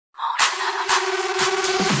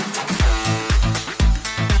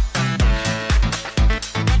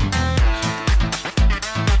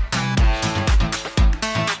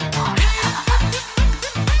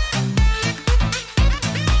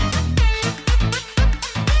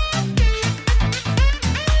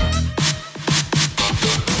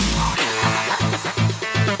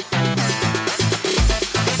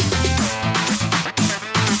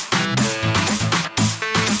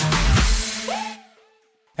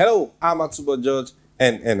Hello, I'm Atubo George,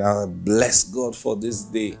 and I bless God for this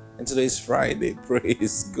day. And today is Friday.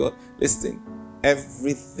 Praise God. Listen,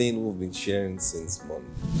 everything we've been sharing since Monday,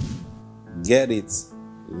 get it,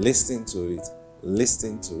 listen to it,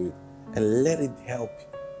 and let it help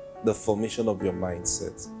the formation of your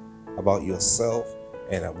mindset about yourself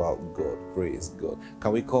and about God. Praise God.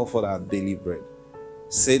 Can we call for our daily bread?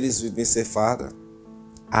 Say this with me. Say, Father,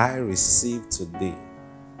 I receive today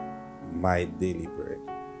my daily bread.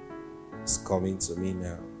 It's coming to me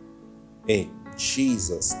now. In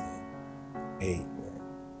Jesus' name. Amen.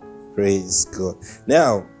 Praise God.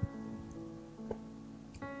 Now,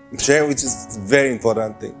 I'm sharing with you very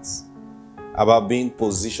important things about being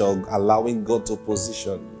positioned, allowing God to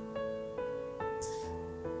position you.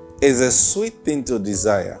 It's a sweet thing to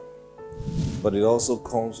desire, but it also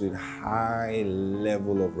comes with high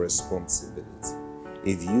level of responsibility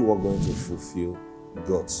if you are going to fulfill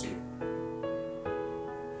God's will.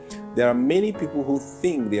 There are many people who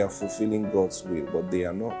think they are fulfilling God's will, but they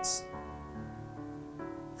are not.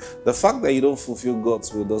 The fact that you don't fulfill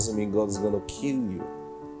God's will doesn't mean God is going to kill you.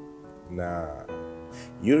 Nah.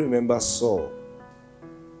 You remember Saul.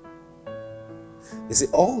 You see,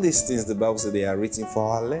 all these things, the Bible says, they are written for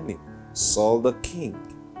our learning. Saul the king.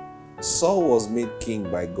 Saul was made king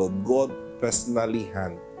by God. God personally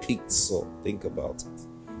handpicked Saul. Think about it.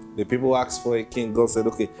 The people asked for a king. God said,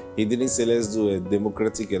 okay, he didn't say let's do a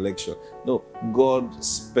democratic election. No, God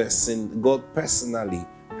personally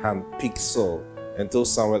handpicked Saul and told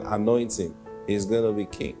Samuel, anoint him. He's going to be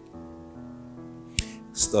king.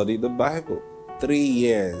 Study the Bible. 3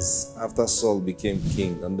 years after Saul became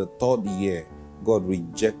king, on the 3rd year, God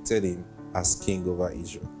rejected him as king over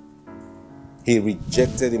Israel. He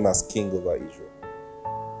rejected him as king over Israel.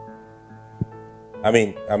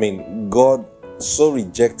 God so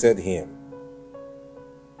rejected him.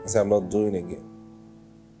 I said, I'm not doing it again.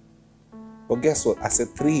 But guess what? I said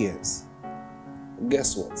 3 years.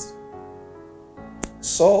 Guess what?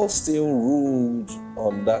 Saul still ruled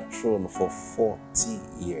on that throne for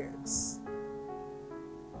 40 years.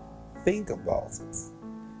 Think about it.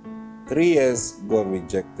 3 years, God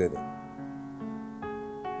rejected him.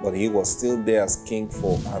 But he was still there as king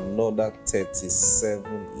for another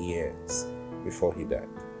 37 years before he died.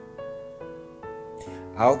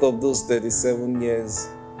 Out of those 37 years,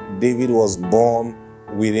 David was born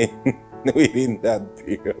within that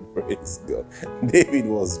period. Praise God. David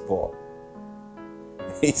was born.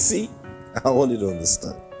 You see, I want you to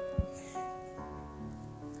understand.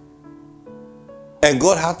 And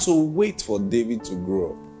God had to wait for David to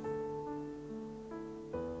grow up.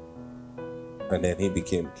 And then he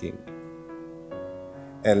became king.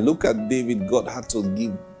 And look at David. God had to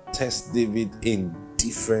test David in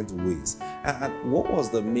different ways. And what was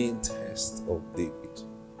the main test of David?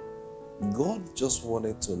 God just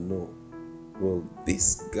wanted to know, will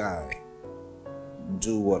this guy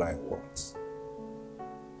do what I want?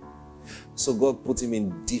 So God put him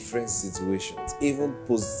in different situations, even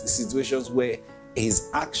situations where his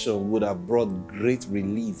action would have brought great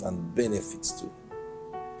relief and benefits to him.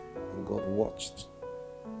 And God watched.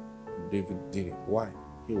 David did it. Why?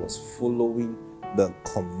 He was following the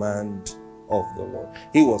command of the Lord.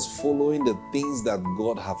 He was following the things that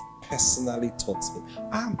God have personally taught him.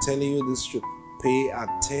 I'm telling you this truth. Pay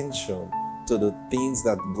attention to the things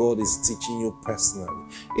that God is teaching you personally.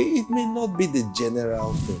 It may not be the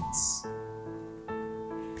general things.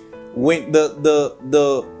 When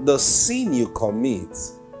the sin you commit,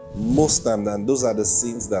 most times, and those are the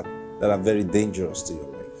sins that are very dangerous to your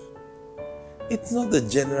life. It's not the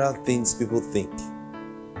general things people think.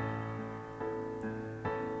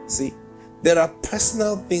 See, there are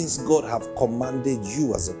personal things God have commanded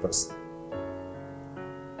you as a person.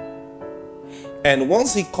 And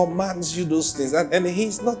once he commands you those things, and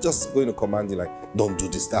he's not just going to command you like, don't do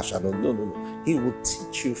this, that shall not. No. He will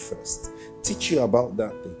teach you first. Teach you about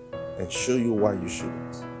that thing and show you why you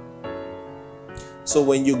shouldn't. So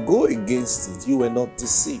when you go against it, you were not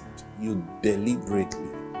deceived. You deliberately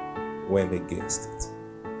went against it.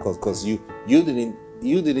 Because you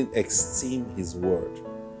didn't esteem his word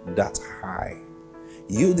that high.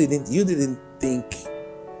 You didn't think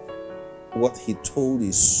what he told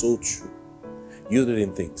is so true. You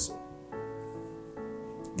didn't think so.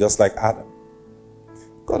 Just like Adam.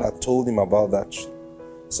 God had told him about that tree.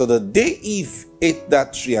 So the day Eve ate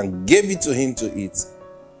that tree and gave it to him to eat,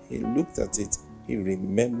 he looked at it. He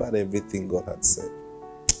remembered everything God had said.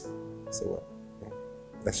 So, well,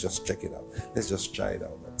 let's just check it out. Let's just try it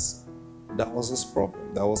out. That was his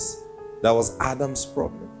problem. That was Adam's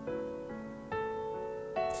problem.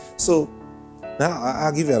 So, now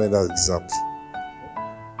I'll give you another example.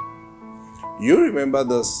 You remember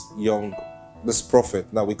this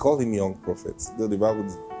prophet. Now we call him young prophet. Though the Bible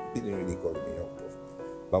didn't really call him a young prophet.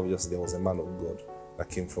 The Bible just said there was a man of God that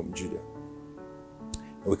came from Judah.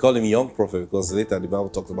 We call him young prophet because later the Bible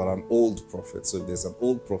talks about an old prophet. So if there's an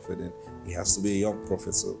old prophet, then he has to be a young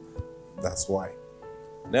prophet. So that's why.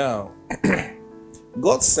 Now,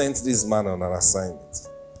 God sent this man on an assignment.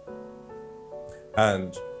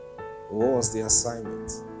 And what was the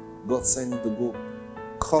assignment? God sent him to go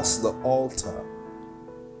curse the altar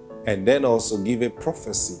and then also give a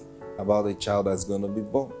prophecy about a child that's going to be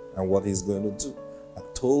born and what he's going to do. I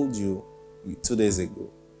told you 2 days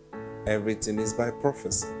ago, everything is by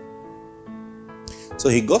prophecy. So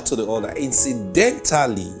he got to the altar.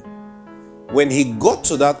 Incidentally, when he got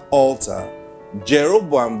to that altar,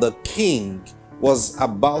 Jeroboam the king was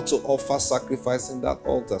about to offer sacrifice in that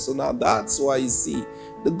altar. So now that's why you see,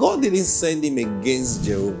 the God didn't send him against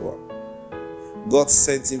Jeroboam. God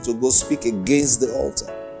sent him to go speak against the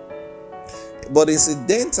altar. But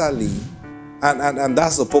incidentally, and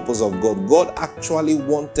that's the purpose of God, God actually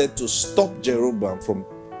wanted to stop Jeroboam from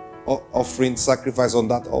offering sacrifice on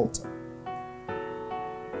that altar.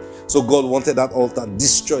 So God wanted that altar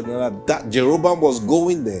destroyed. And that Jeroboam was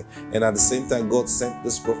going there. And at the same time, God sent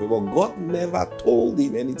this prophet. But God never told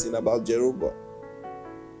him anything about Jeroboam.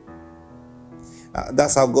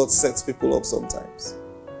 That's how God sets people up sometimes.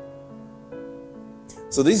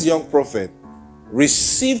 So this young prophet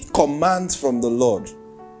received commands from the Lord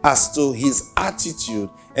as to his attitude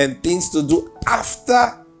and things to do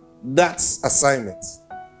after that assignment.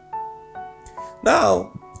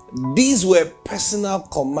 Now, these were personal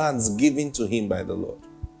commands given to him by the Lord.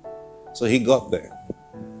 So he got there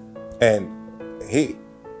and he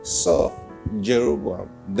saw Jeroboam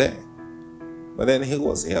there. But then he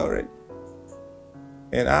was here already.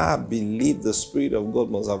 And I believe the Spirit of God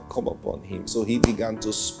must have come upon him. So he began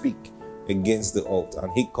to speak against the altar.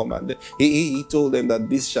 And he commanded, he told them that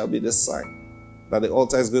this shall be the sign, that the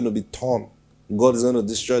altar is going to be torn. God is going to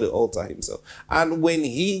destroy the altar himself. And when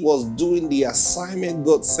he was doing the assignment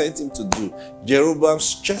God sent him to do, Jeroboam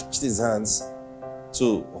stretched his hands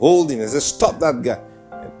to hold him and said, stop that guy.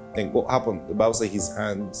 And what happened? The Bible says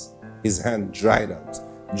his hand dried out.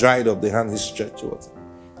 Dried up the hand he stretched towards him.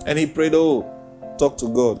 And he prayed, oh, talk to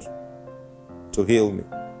God to heal me.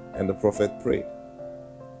 And the prophet prayed.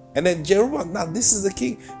 And then Jeroboam, now this is the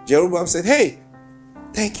king. Jeroboam said, hey,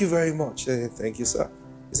 thank you very much. Thank you, sir.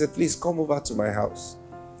 He said, please come over to my house.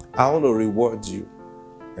 I want to reward you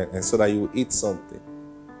and so that you will eat something.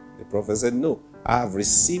 The prophet said, no, I have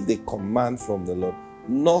received a command from the Lord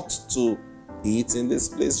not to eat in this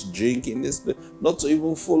place, drink in this place, not to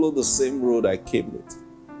even follow the same road I came with.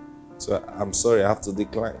 So I'm sorry, I have to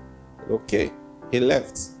decline. Okay, he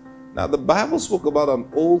left. Now the Bible spoke about an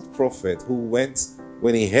old prophet who went,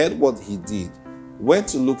 when he heard what he did, went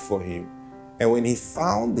to look for him. And when he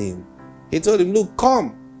found him, he told him, look,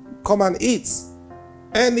 come and eat.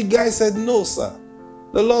 And the guy said, no, sir.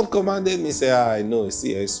 The Lord commanded me. Say, I know, you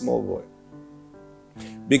see, a small boy.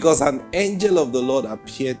 Because an angel of the Lord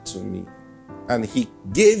appeared to me and he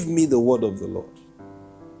gave me the word of the Lord.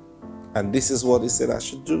 And this is what he said I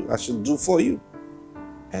should do. I should do for you.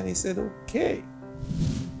 And he said, okay.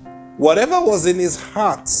 Whatever was in his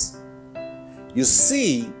heart, you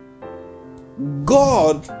see,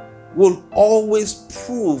 God will always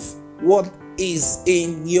prove what is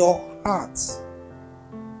in your heart.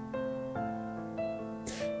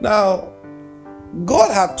 Now,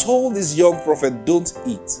 God had told this young prophet, don't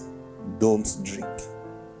eat, don't drink.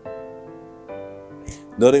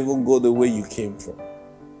 Don't even go the way you came from.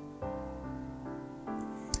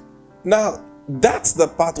 Now, that's the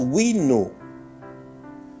part we know.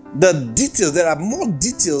 The details, there are more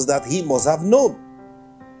details that he must have known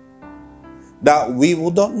that we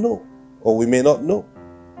would not know, or we may not know.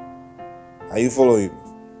 Are you following me?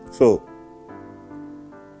 So,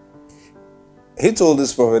 he told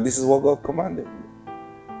this prophet, this is what God commanded me.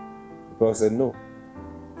 The prophet said, no.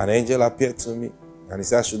 An angel appeared to me and he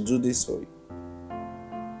said, I should do this for you.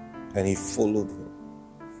 And he followed him.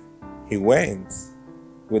 He went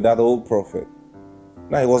with that old prophet.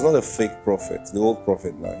 Now, he was not a fake prophet, the old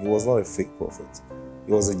prophet now. He was not a fake prophet.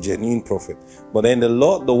 He was a genuine prophet. But then the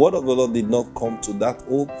word of the Lord did not come to that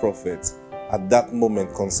old prophet at that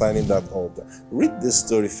moment concerning that altar. Read this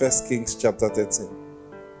story, 1 Kings chapter 13.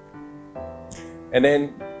 And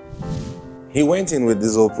then he went in with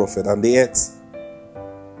this old prophet and they ate.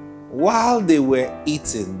 While they were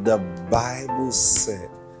eating, the Bible said,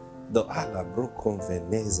 the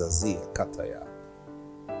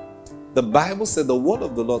Bible said the word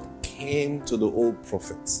of the Lord came to the old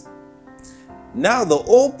prophet. Now the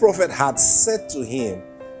old prophet had said to him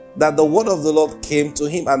that the word of the Lord came to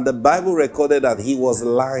him, and the Bible recorded that he was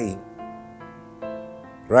lying.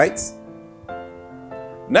 Right?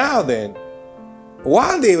 Now then,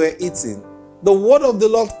 while they were eating, the word of the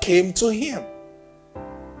Lord came to him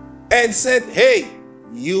and said, hey,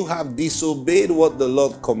 you have disobeyed what the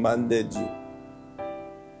Lord commanded you.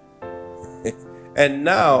 And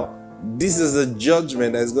now, this is a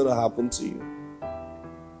judgment that's going to happen to you.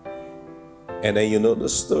 And then you know the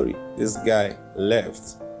story. This guy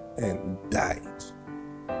left and died.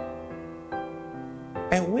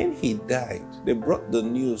 And when he died, they brought the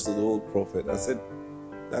news to the old prophet and said,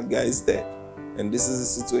 that guy is dead. And this is the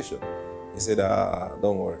situation. He said,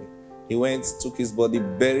 don't worry. He went, took his body,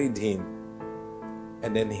 buried him.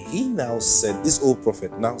 And then he now said, this old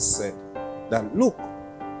prophet now said that, look,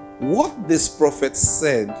 what this prophet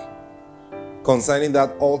said concerning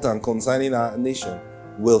that altar and concerning our nation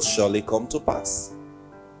will surely come to pass.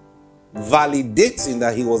 Validating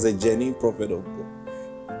that he was a genuine prophet of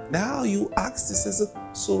God. Now you ask this,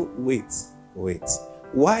 so wait.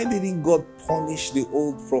 Why didn't God punish the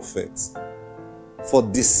old prophet for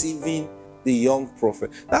deceiving the young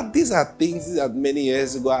prophet? Now these are things that many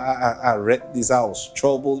years ago I read this, I was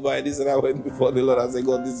troubled by this, and I went before the Lord and said,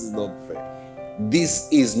 God, this is not fair. This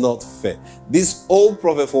is not fair. This old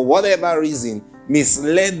prophet, for whatever reason,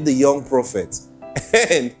 misled the young prophet.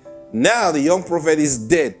 And now the young prophet is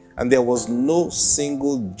dead, and there was no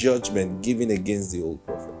single judgment given against the old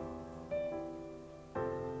prophet.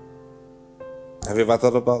 Have you ever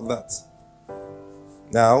thought about that?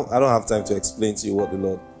 Now, I don't have time to explain to you what the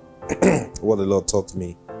Lord what the Lord taught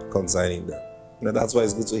me concerning that. Now, that's why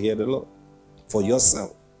it's good to hear the Lord for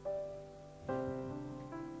yourself.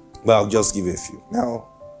 But I'll just give you a few. Now,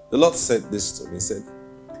 the Lord said this to me.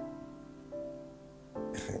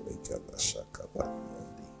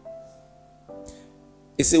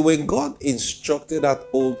 He said, when God instructed that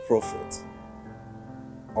old prophet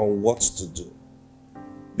on what to do,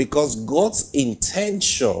 because God's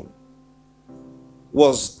intention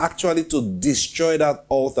was actually to destroy that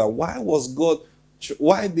altar. Why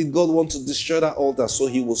did God want to destroy that altar? So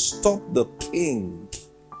he will stop the king.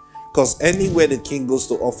 Because anywhere the king goes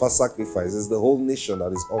to offer sacrifices, the whole nation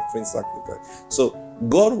that is offering sacrifice. So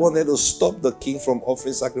God wanted to stop the king from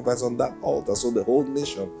offering sacrifice on that altar, so the whole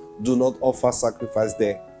nation do not offer sacrifice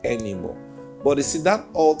there anymore. But you see, that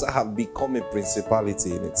altar have become a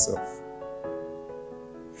principality in itself.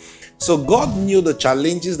 So God knew the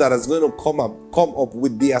challenges that is going to come up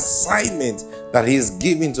with the assignment that he is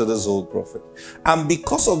giving to this old prophet. And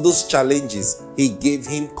because of those challenges, he gave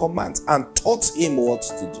him commands and taught him what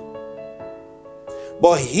to do.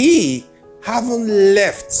 But he haven't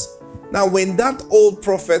left. Now, when that old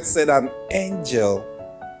prophet said an angel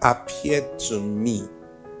appeared to me,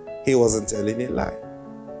 he wasn't telling a lie.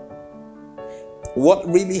 What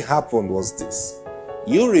really happened was this.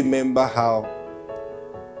 You remember how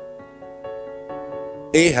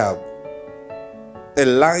Ahab, a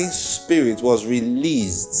lying spirit, was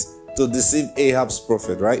released to deceive Ahab's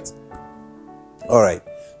prophet, right? All right.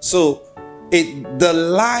 So the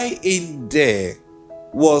lie in there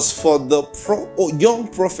was for the young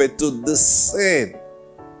prophet to discern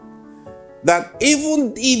that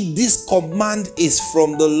even if this command is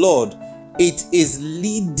from the Lord, it is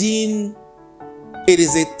leading, it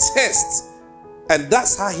is a test. And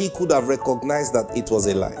that's how he could have recognized that it was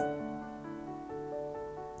a lie.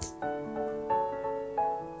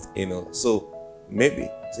 You know, so maybe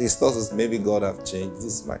his thought is maybe God have changed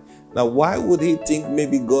his mind. Now, why would he think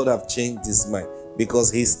maybe God have changed his mind?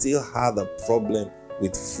 Because he still had a problem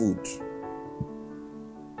with food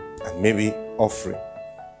and maybe offering.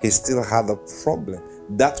 He still had a problem.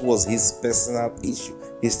 That was his personal issue.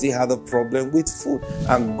 He still had a problem with food,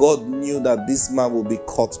 and God knew that this man will be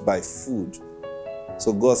caught by food.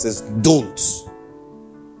 So God says, don't.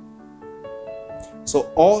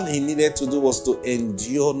 So all he needed to do was to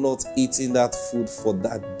endure not eating that food for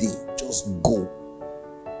that day. Just go.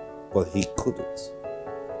 But he couldn't.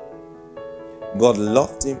 God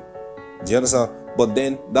loved him. Do you understand? But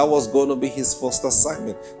then that was going to be his first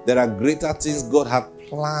assignment. There are greater things God had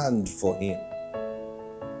planned for him.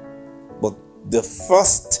 But the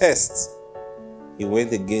first test, he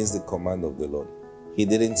went against the command of the Lord. He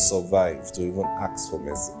didn't survive to even ask for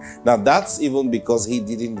mercy. Now that's even because he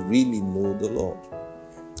didn't really know the Lord.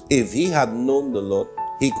 If he had known the Lord,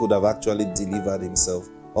 he could have actually delivered himself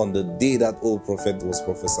on the day that old prophet was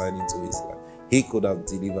prophesying into his life. He could have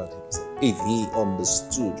delivered himself if he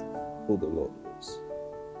understood who the Lord was.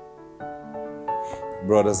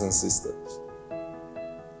 Brothers and sisters,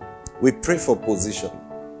 we pray for position,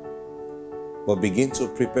 but begin to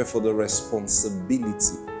prepare for the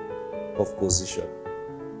responsibility of position.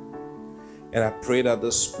 And I pray that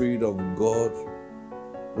the Spirit of God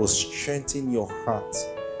will strengthen your heart,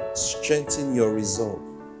 strengthen your resolve.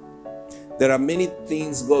 There are many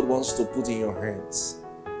things God wants to put in your hands.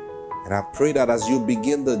 And I pray that as you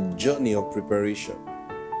begin the journey of preparation,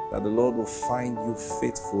 that the Lord will find you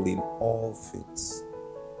faithful in all things.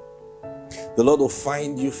 The Lord will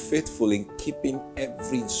find you faithful in keeping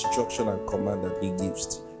every instruction and command that He gives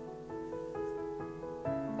to you.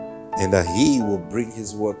 And that He will bring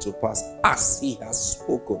His word to pass as He has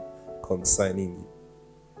spoken concerning you.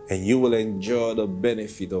 And you will enjoy the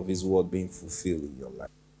benefit of His word being fulfilled in your life.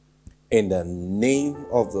 In the name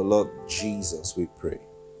of the Lord Jesus, we pray.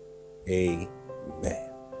 Amen.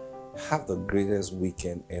 Have the greatest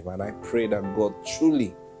weekend ever. And I pray that God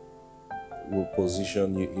truly will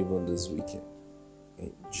position you even this weekend.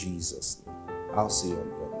 In Jesus' name. I'll see you on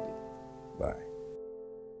Monday. Bye.